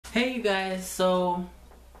Hey you guys, so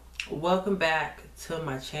welcome back to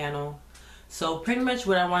my channel. So pretty much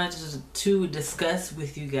what I wanted to discuss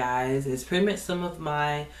with you guys is pretty much some of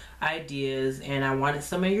my ideas, and I wanted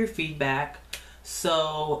some of your feedback.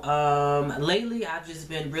 So lately I've just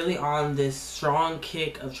been really on this strong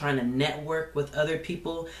kick of trying to network with other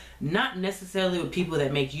people, not necessarily with people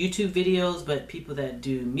that make YouTube videos, but people that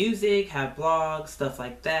do music, have blogs, stuff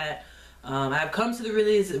like that. I've come to the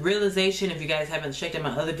realization, if you guys haven't checked out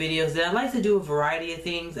my other videos, that I like to do a variety of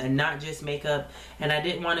things and not just makeup. And I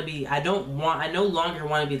didn't want to be, I no longer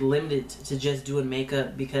want to be limited to just doing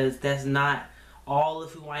makeup, because that's not all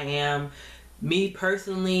of who I am. Me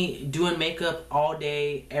personally, doing makeup all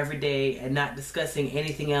day, every day, and not discussing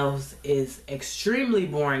anything else is extremely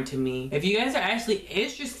boring to me. If you guys are actually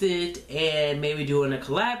interested in maybe doing a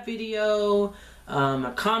collab video,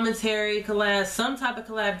 a commentary collab, some type of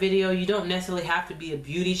collab video, you don't necessarily have to be a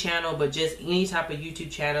beauty channel, but just any type of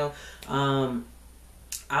YouTube channel,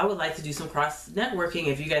 I would like to do some cross networking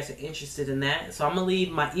if you guys are interested in that. So I'm gonna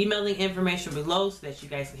leave my emailing information below so that you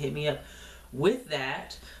guys can hit me up with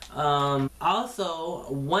that. Also,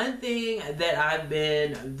 one thing that I've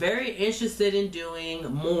been very interested in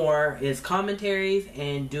doing more is commentaries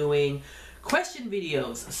and doing question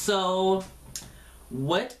videos. So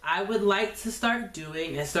what I would like to start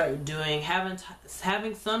doing is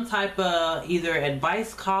having some type of either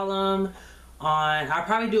advice column on. I'll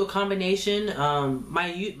probably do a combination.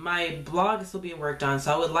 My blog is still being worked on,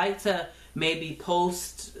 so I would like to maybe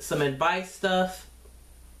post some advice stuff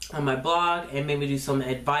on my blog, and maybe do some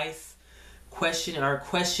advice question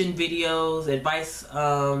videos, advice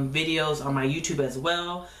videos on my YouTube as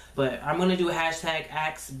well. But I'm gonna do a hashtag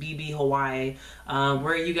askbbhawaii,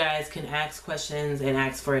 where you guys can ask questions and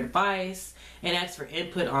ask for advice and ask for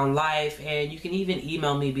input on life. And you can even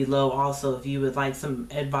email me below also if you would like some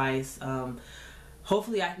advice.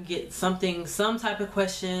 Hopefully I can get some type of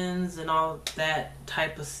questions and all that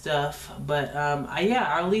type of stuff. But yeah,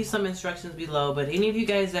 I'll leave some instructions below. But any of you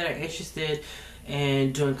guys that are interested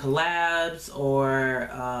in doing collabs or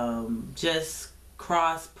just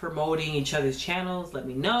cross promoting each other's channels, let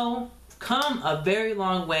me know. Come a very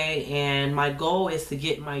long way, and my goal is to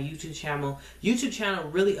get my YouTube channel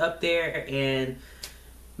really up there and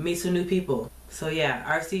meet some new people. So yeah,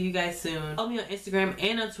 I'll see you guys soon. Follow me on Instagram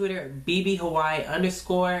and on Twitter,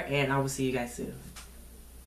 @bbhawaii_, and I will see you guys soon.